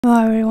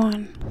Hello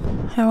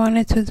everyone, I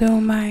wanted to do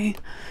my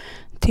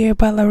Dear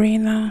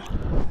Ballerina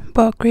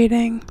book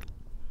reading.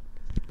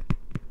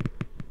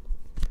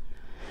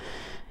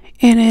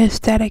 It is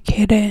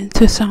dedicated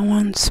to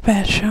someone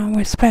special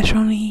with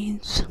special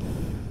needs.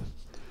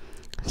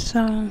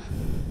 So,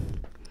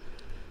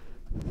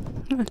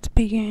 let's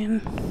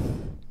begin.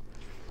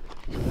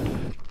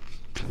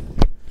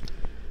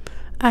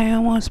 I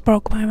almost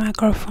broke my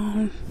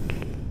microphone,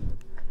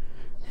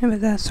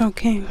 but that's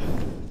okay.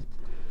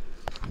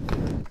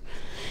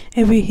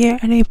 If you hear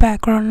any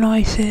background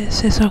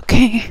noises, it's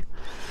okay.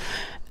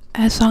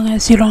 As long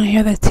as you don't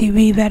hear the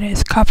TV that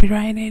is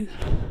copyrighted.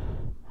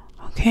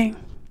 Okay.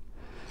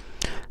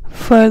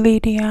 For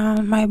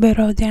Lydia, my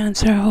little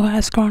dancer who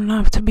has grown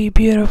up to be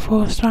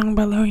beautiful, strong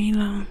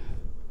ballerina.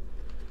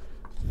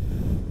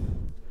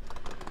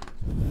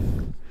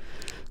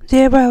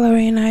 Dear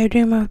ballerina, I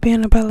dream of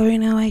being a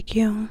ballerina like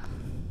you.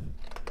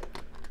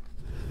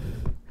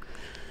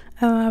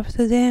 I love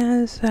to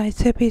dance, I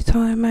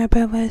tippy-toe in my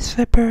ballet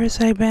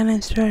slippers, I bend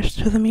and stretch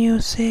to the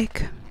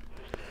music.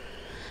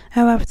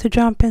 I love to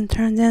jump and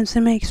turn,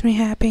 dancing makes me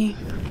happy.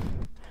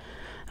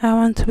 I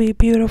want to be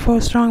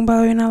beautiful, strong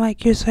ballerina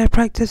like you, so I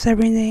practice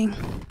every day.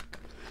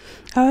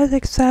 I was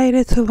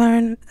excited to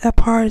learn a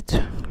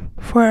part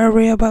for a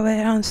real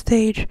ballet on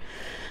stage.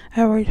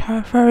 I worked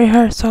hard for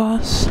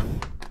rehearsals.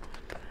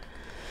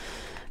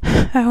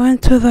 I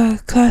went to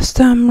the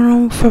custom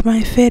room for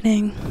my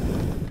fitting.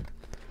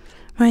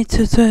 My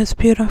tutu is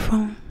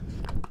beautiful.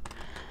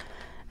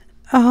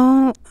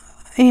 Oh,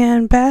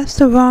 and best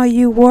of all,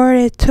 you wore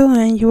it too,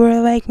 and you were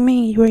like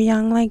me. You were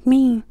young like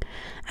me.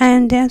 I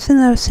am dancing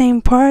the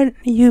same part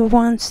you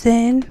once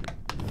did.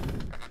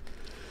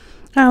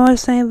 I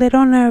was a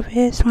little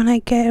nervous when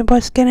I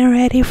was getting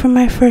ready for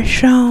my first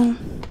show.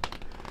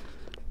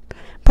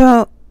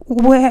 But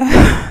while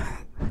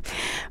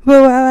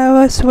I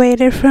was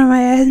waiting for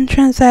my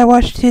entrance, I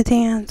watched you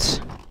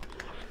dance.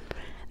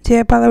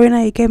 Dear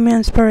ballerina, you gave me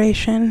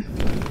inspiration.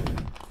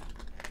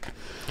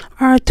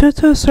 Our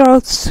tutu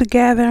throats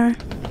together.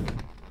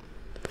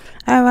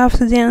 I love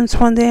to dance.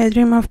 One day I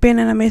dream of being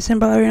an amazing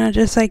ballerina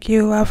just like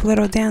you, love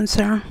little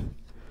dancer.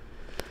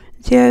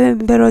 Dear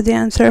little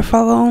dancer,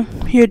 follow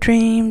your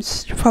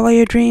dreams, follow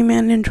your dream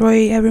and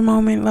enjoy every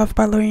moment, love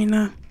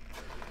ballerina.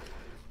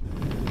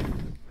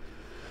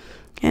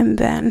 And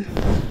then,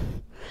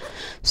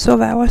 so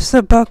that was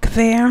the book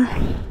there.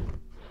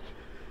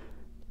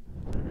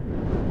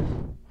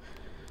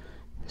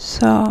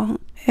 So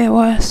it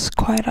was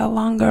quite a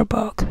longer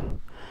book,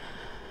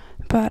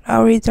 but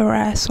I'll read the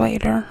rest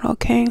later,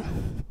 okay?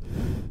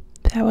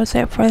 That was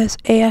it for this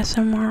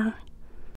ASMR.